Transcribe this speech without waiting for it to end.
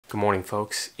Good morning,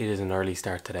 folks. It is an early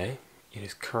start today. It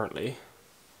is currently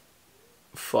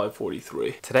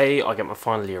 5:43. Today I get my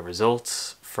final year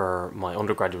results for my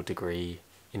undergraduate degree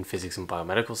in physics and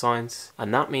biomedical science,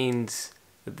 and that means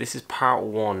that this is part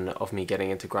one of me getting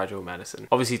into graduate medicine.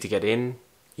 Obviously, to get in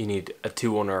you need a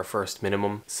 2-1 or a first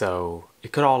minimum, so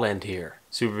it could all end here.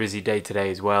 Super busy day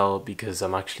today as well because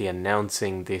I'm actually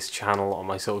announcing this channel on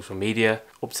my social media.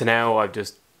 Up to now I've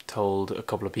just told a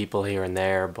couple of people here and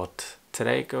there, but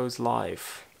today it goes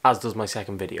live, as does my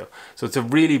second video. So it's a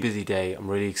really busy day. I'm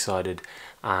really excited,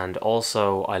 and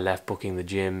also I left booking the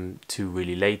gym too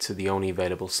really late, so the only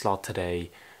available slot today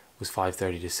was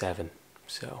 5:30 to 7.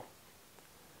 So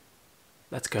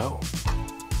let's go.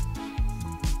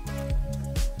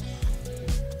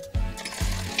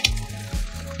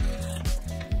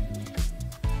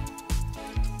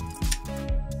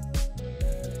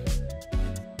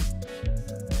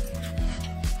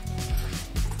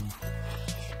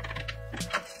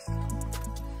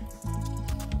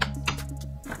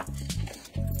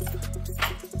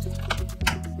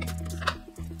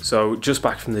 So just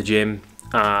back from the gym,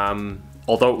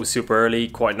 although it was super early,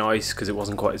 quite nice because it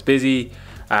wasn't quite as busy.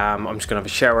 I'm just gonna have a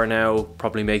shower now,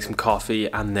 probably make some coffee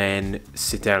and then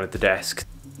sit down at the desk.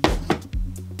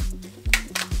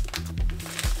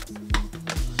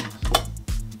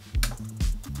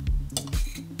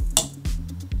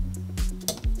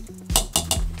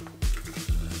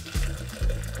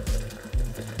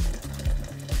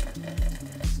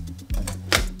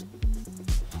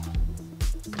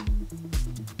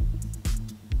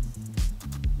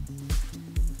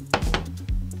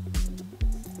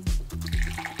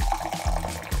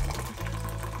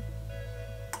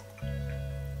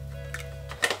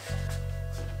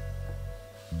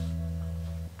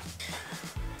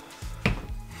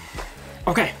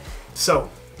 Okay, so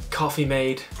coffee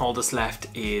made. All that's left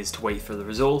is to wait for the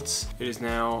results. It is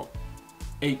now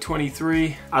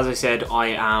 8:23. As I said, I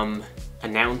am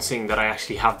announcing that I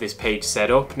actually have this page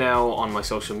set up now on my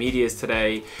social medias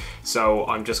today. So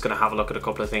I'm just gonna have a look at a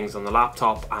couple of things on the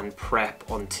laptop and prep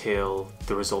until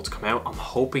the results come out. I'm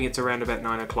hoping it's around about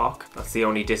 9 o'clock. That's the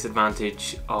only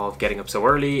disadvantage of getting up so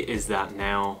early, is that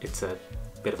now it's a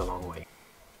bit of a long way.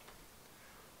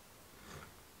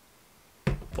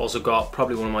 I've also got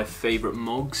probably one of my favourite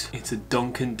mugs. It's a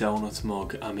Dunkin' Donuts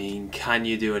mug. I mean, can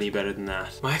you do any better than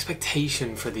that? My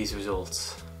expectation for these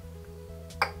results,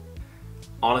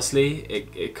 honestly,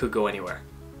 it could go anywhere.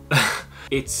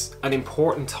 It's an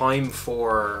important time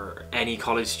for any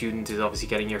college student, is obviously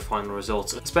getting your final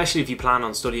results, especially if you plan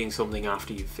on studying something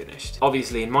after you've finished.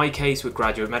 Obviously, in my case with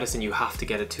graduate medicine, you have to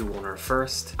get a 2-1 or a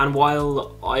first. And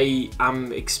while I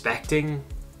am expecting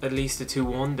at least a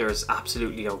 2-1, there's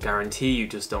absolutely no guarantee, you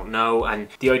just don't know, and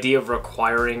the idea of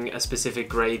requiring a specific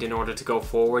grade in order to go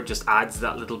forward just adds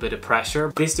that little bit of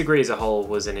pressure. This degree as a whole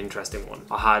was an interesting one.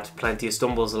 I had plenty of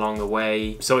stumbles along the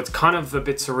way, so it's kind of a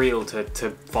bit surreal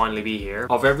to finally be here.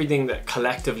 Of everything that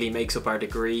collectively makes up our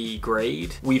degree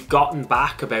grade, we've gotten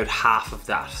back about half of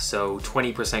that, so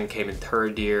 20% came in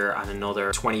third year and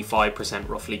another 25%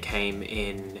 roughly came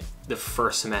in the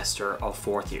first semester of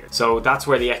fourth year. So that's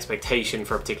where the expectation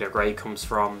for a particular grade comes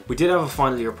from. We did have a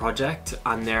final year project,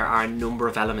 and there are a number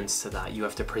of elements to that. You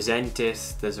have to present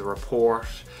it, there's a report,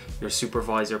 your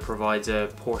supervisor provides a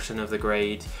portion of the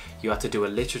grade, you have to do a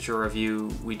literature review,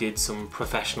 we did some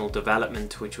professional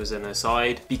development, which was an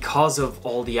aside. Because of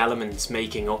all the elements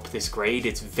making up this grade,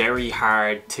 it's very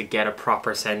hard to get a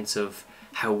proper sense of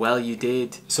how well you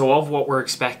did. So of what we're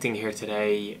expecting here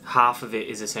today, half of it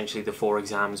is essentially the 4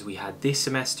 exams we had this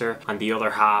semester, and the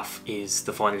other half is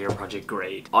the final year project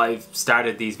grade. I've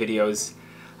started these videos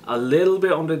a little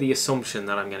bit under the assumption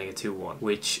that I'm getting a 2-1,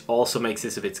 which also makes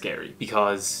this a bit scary,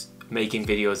 because making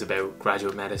videos about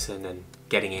graduate medicine and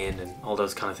getting in and all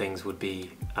those kind of things would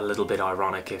be a little bit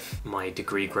ironic if my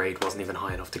degree grade wasn't even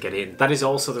high enough to get in. That is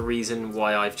also the reason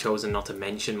why I've chosen not to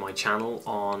mention my channel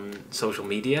on social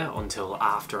media until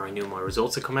after I knew my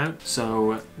results had come out.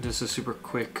 So just a super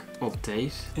quick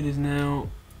update. It is now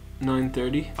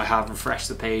 9:30. I have refreshed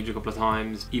the page a couple of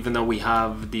times. Even though we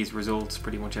have these results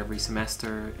pretty much every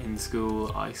semester in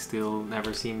school, I still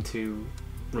never seem to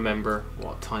remember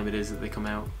what time it is that they come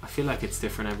out. I feel like it's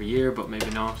different every year, but maybe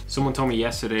not. Someone told me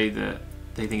yesterday that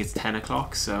they think it's 10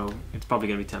 o'clock, so it's probably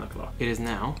gonna be 10 o'clock. It is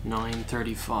now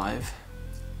 9:35,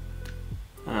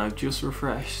 and I've just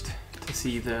refreshed to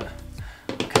see that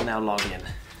I can now log in.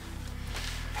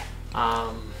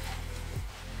 A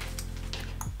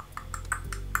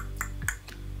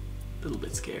little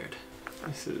bit scared.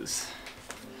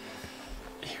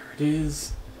 Here it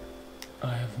is.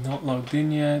 I have not logged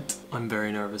in yet. I'm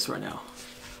very nervous right now.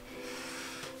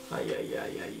 Ay, ay,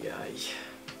 ay, ay, ay.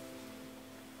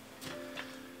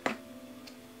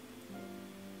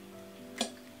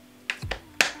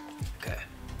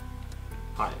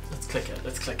 click it.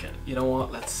 Let's click it. You know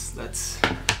what? Let's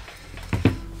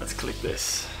click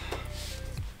this.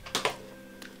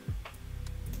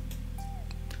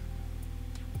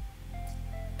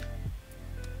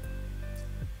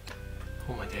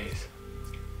 Oh my days.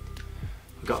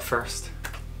 We got first.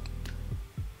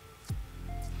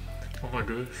 Oh my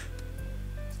days.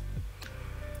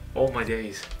 Oh my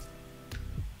days.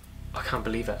 I can't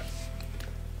believe it.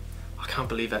 I can't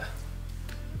believe it.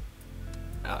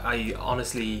 I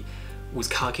honestly was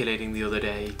calculating the other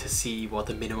day to see what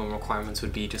the minimum requirements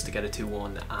would be just to get a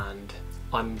 2-1, and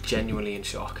I'm genuinely in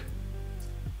shock.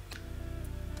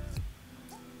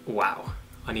 Wow.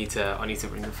 I need to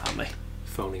ring the family.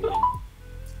 Phoning them.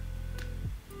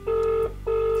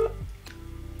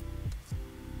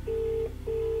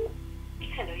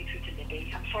 Hello, you're through to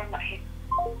Libby. I'm sorry I'm not here.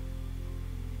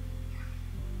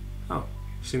 Oh,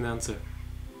 she's in the answer.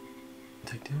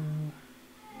 Take 2.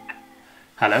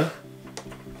 Hello?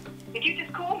 Did you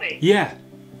just call me? Yeah.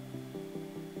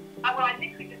 Well, I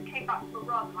literally just came back from a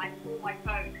run and I saw my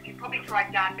phone. You probably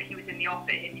tried Dad, but he was in the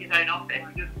office, in his own office.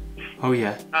 Oh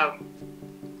yeah. Oh.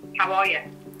 How are you?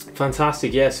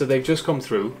 Fantastic, yeah, so they've just come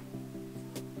through.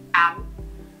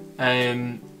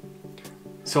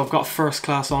 So I've got first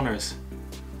class honours.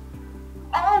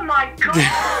 Oh my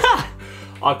god!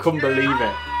 I couldn't believe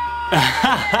it.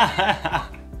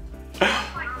 Oh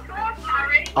my god,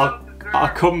 Harry! I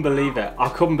couldn't believe it. I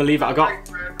couldn't believe it. I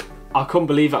couldn't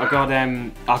believe it. I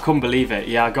couldn't believe it.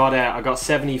 Yeah, I got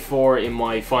 74 in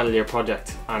my final year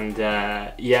project, and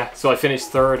yeah, so I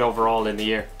finished 3rd overall in the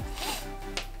year.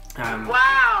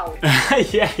 Wow!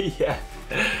 yeah.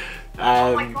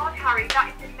 Oh my god, Harry,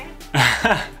 that is amazing.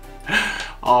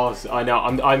 Oh, I know.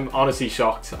 I'm honestly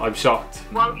shocked. I'm shocked.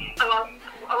 Well,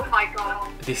 oh my god.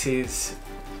 This is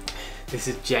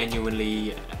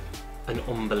genuinely an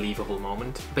unbelievable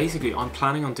moment. Basically, I'm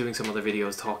planning on doing some other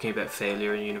videos talking about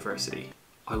failure in university.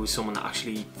 I was someone that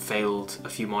actually failed a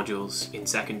few modules in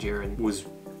 2nd year and was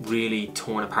really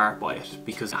torn apart by it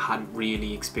because I hadn't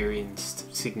really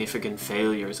experienced significant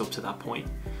failures up to that point.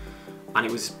 And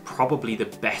it was probably the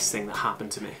best thing that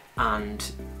happened to me. And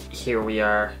here we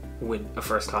are with a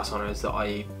first class honours that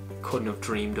I couldn't have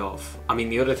dreamed of. I mean,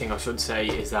 the other thing I should say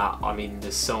is that, I mean,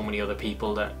 there's so many other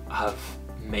people that have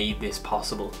made this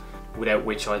possible, without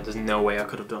which there's no way I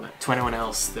could have done it. To anyone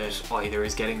else that either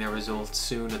is getting their results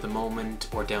soon at the moment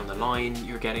or down the line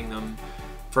you're getting them,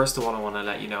 first of all, I want to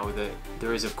let you know that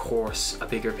there is, of course, a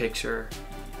bigger picture.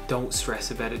 Don't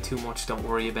stress about it too much, don't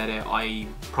worry about it. I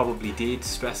probably did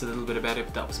stress a little bit about it,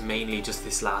 but that was mainly just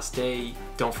this last day.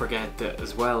 Don't forget that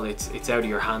as well, it's out of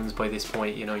your hands by this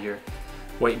point. You know, you're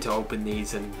waiting to open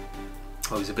these, and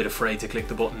I was a bit afraid to click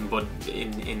the button, but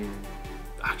in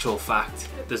actual fact,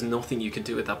 there's nothing you can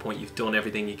do at that point. You've done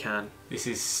everything you can. This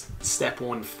is step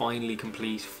 1 finally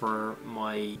complete for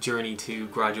my journey to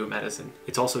graduate medicine.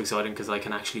 It's also exciting because I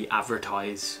can actually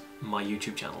advertise my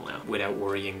YouTube channel now without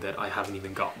worrying that I haven't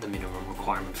even got the minimum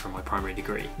requirement for my primary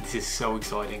degree. This is so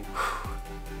exciting.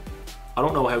 I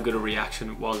don't know how good a reaction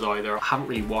it was either. I haven't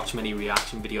really watched many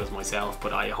reaction videos myself,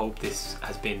 but I hope this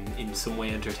has been in some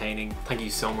way entertaining. Thank you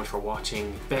so much for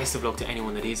watching. Best of luck to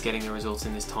anyone that is getting their results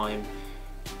in this time.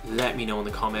 Let me know in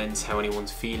the comments how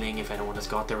anyone's feeling, if anyone has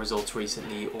got their results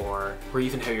recently, or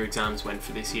even how your exams went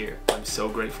for this year. I'm so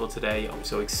grateful today. I'm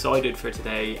so excited for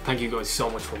today. Thank you guys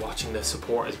so much for watching. The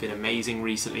support has been amazing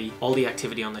recently. All the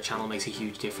activity on the channel makes a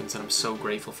huge difference and I'm so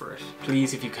grateful for it.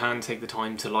 Please, if you can, take the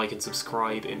time to like and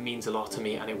subscribe. It means a lot to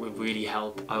me and it would really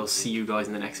help. I will see you guys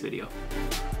in the next video.